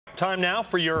time now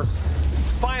for your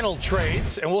final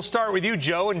trades, and we'll start with you,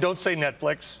 Joe, and don't say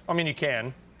Netflix. I mean, you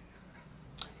can.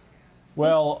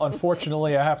 Well,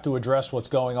 unfortunately, I have to address what's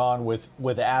going on with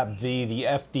Abbvie. The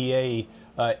FDA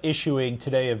issuing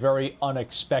today a very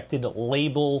unexpected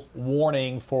label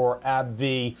warning for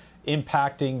Abbvie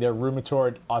impacting their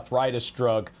rheumatoid arthritis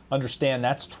drug. Understand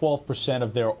that's 12%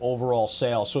 of their overall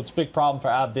sales. So it's a big problem for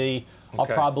Abbvie. I'll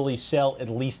probably sell at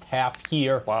least half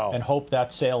here and hope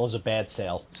that sale is a bad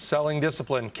sale. Selling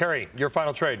discipline. Kerry, your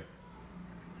final trade.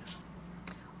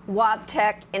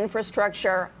 Wabtec,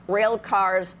 infrastructure, rail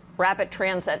cars, rapid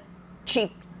transit,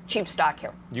 cheap stock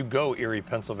here. You go, Erie,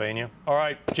 Pennsylvania. All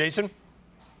right, Jason?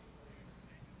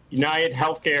 United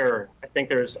Healthcare, I think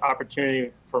there's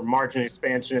opportunity for margin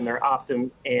expansion in their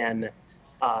Optum and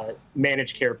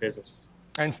managed care business.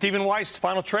 And Stephen Weiss,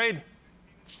 final trade.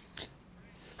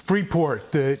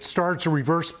 Freeport, it started to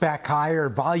reverse back higher.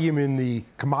 Volume in the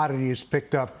commodity has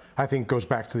picked up, I think goes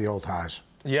back to the old highs.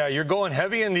 Yeah, you're going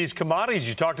heavy in these commodities.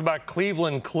 You talked about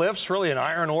Cleveland Cliffs, really an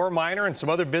iron ore miner and some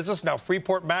other business. Now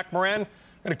Freeport-McMoRan, I'm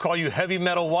going to call you Heavy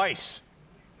Metal Weiss.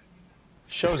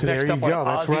 Shows next up on There you go.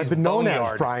 That's what I've been known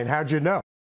as, Brian. How'd you know?